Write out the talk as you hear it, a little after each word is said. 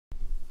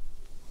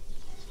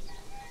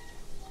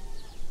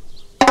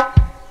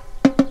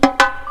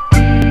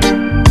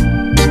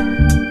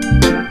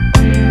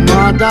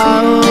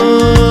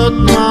Motherhood,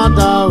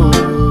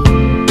 motherhood,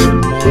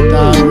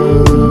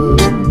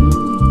 motherhood.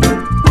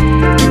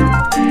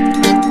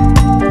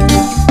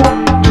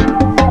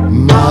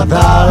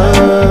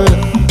 Motherhood,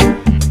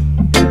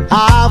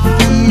 I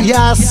feel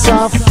your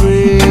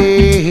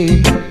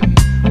suffering.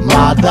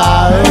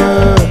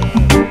 Motherhood,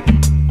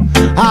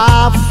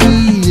 I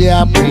feel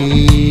your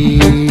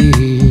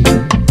pain.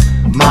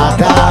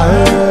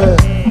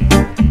 Motherhood,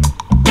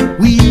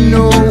 we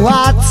know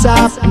what's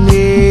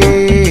happening.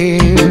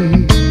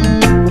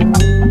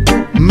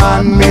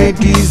 Man-made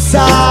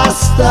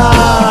disaster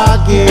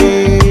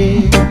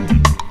again.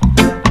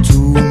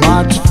 Too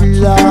much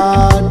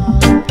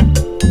flood,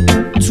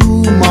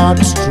 too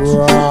much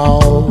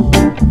drought.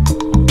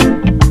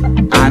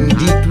 And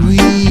did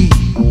we,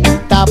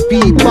 the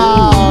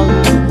people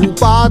who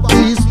brought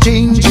these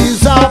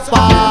changes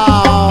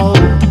about?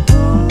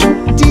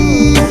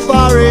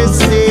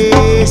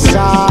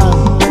 Deforestation,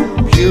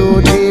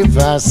 pure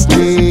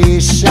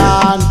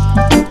devastation.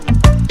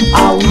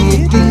 Are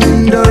we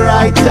in the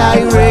right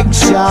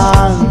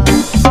direction?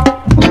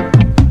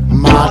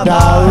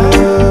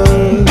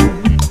 Motherhood,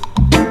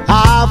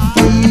 I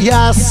feel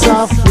your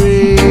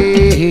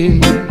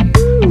suffering.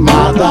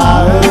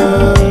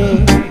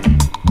 Motherhood,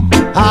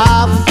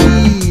 I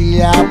feel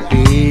your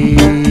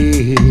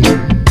pain.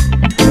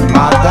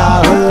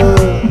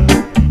 Motherhood,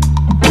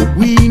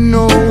 we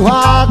know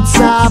what's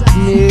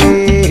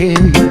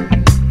happening.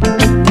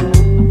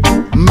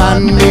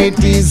 Man-made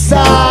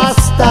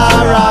disaster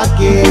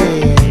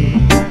again.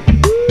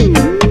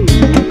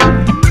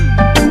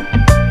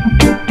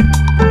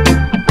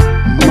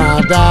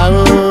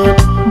 Motherhood,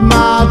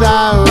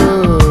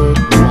 motherhood,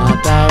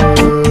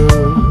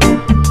 motherhood.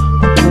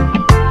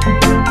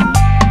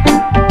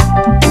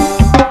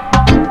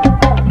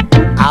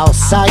 Our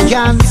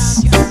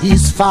science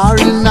is far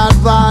in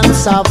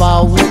advance of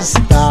our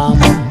wisdom,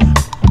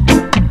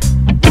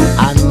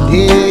 and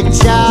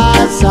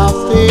nature's a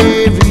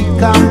very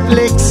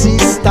complex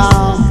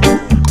system.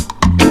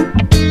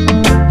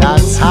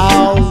 That's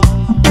how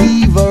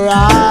we've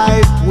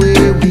arrived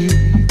where we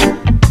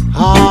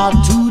are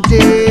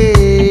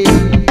today.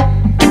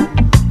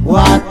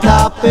 What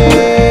a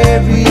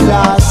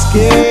perilous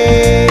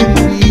game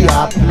we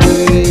are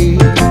playing.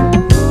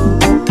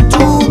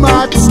 Too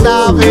much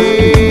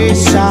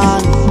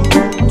starvation,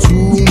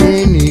 too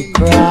many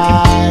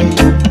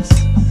cries.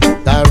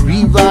 The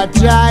river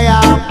dry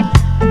up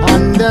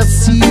and the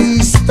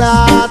sea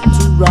start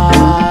to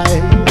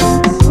rise.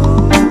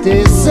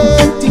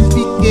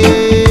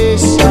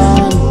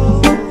 Desertification,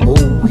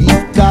 oh,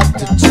 we've got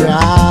to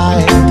try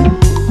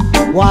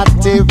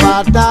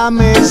whatever the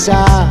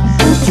measure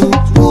to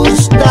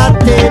push the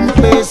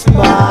tempest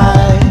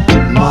by.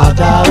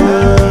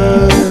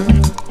 Motherhood,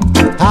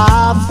 I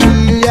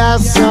feel your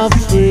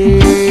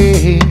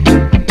suffering.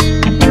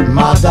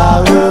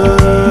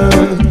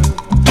 Motherhood,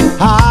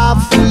 I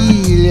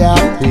feel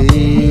your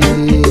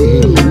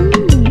pain.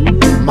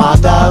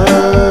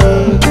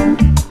 Motherhood,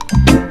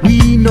 we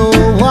know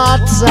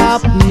what's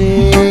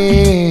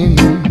happening.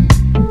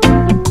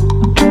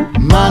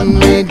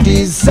 Man-made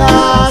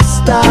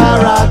disaster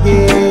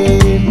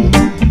again.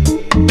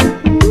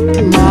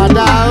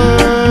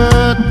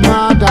 Motherhood,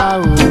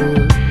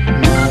 motherhood,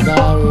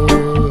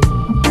 motherhood.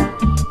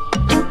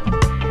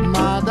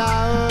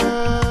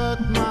 Motherhood,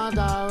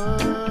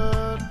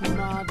 motherhood,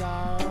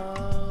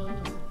 motherhood.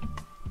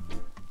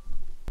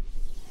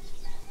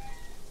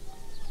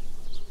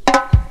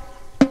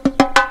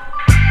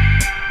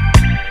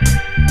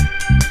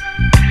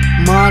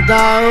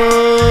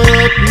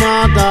 Motherhood,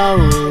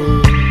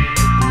 motherhood,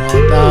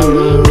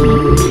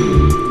 motherhood.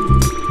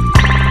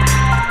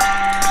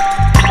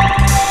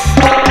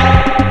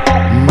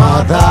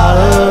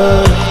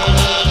 Motherhood,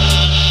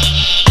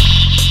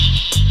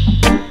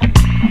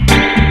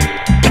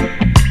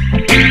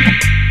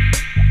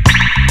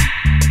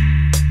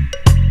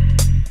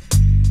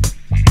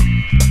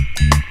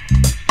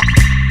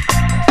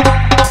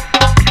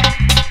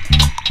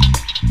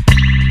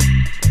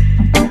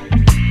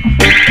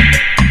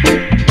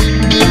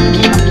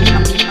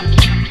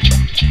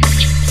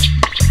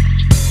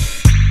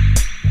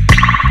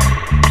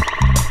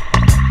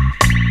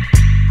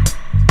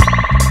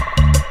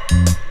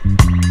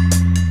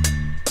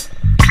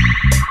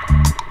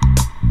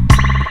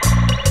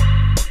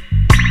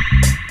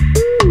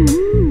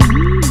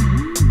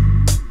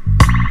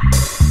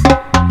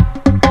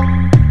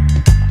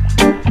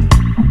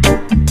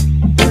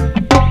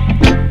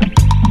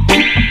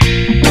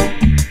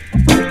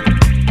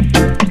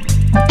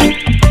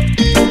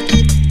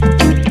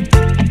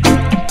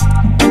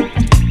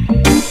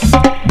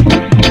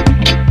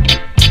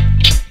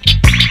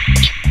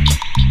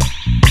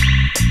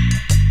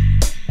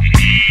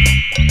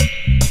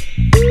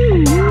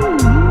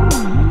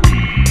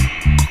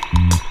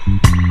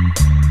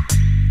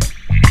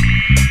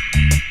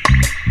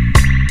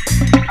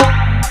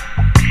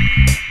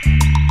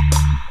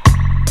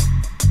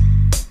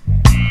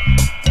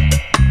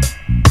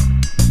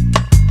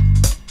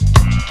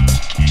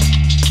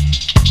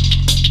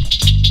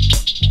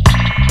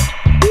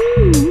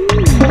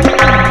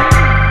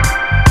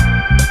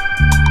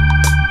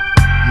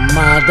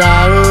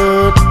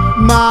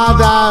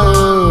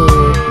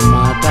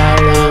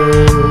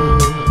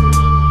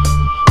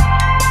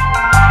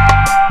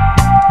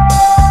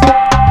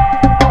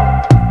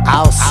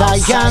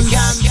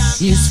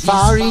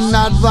 far in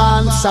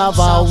advance of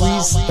our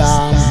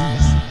wisdom,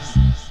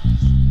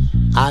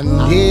 and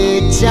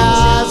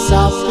nature's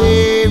a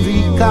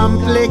very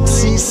complex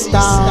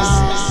system.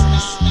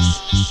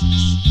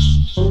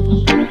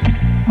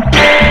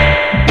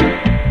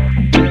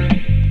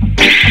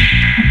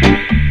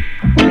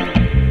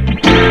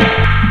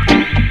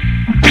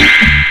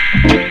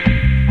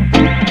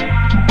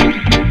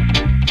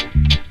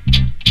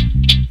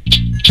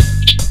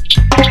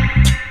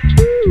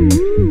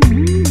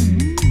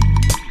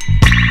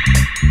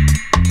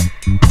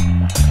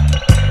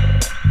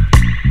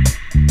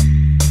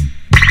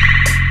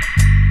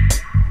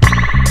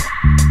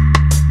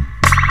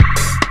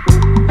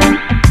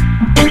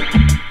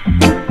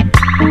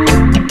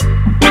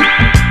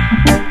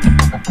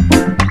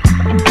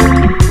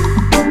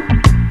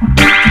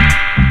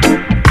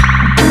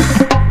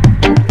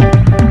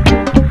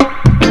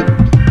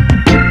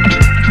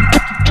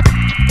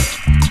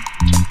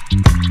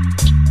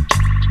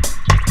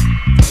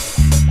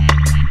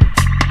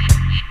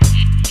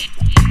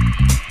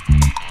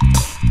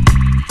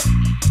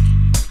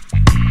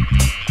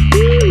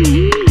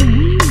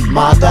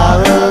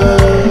 Mother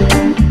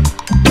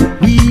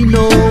Earth, we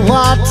know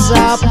what's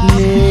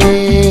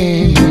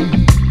happening.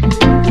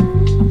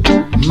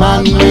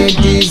 Man-made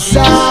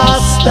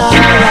disaster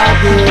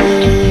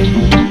again.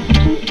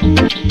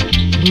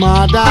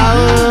 Mother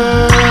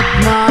Earth.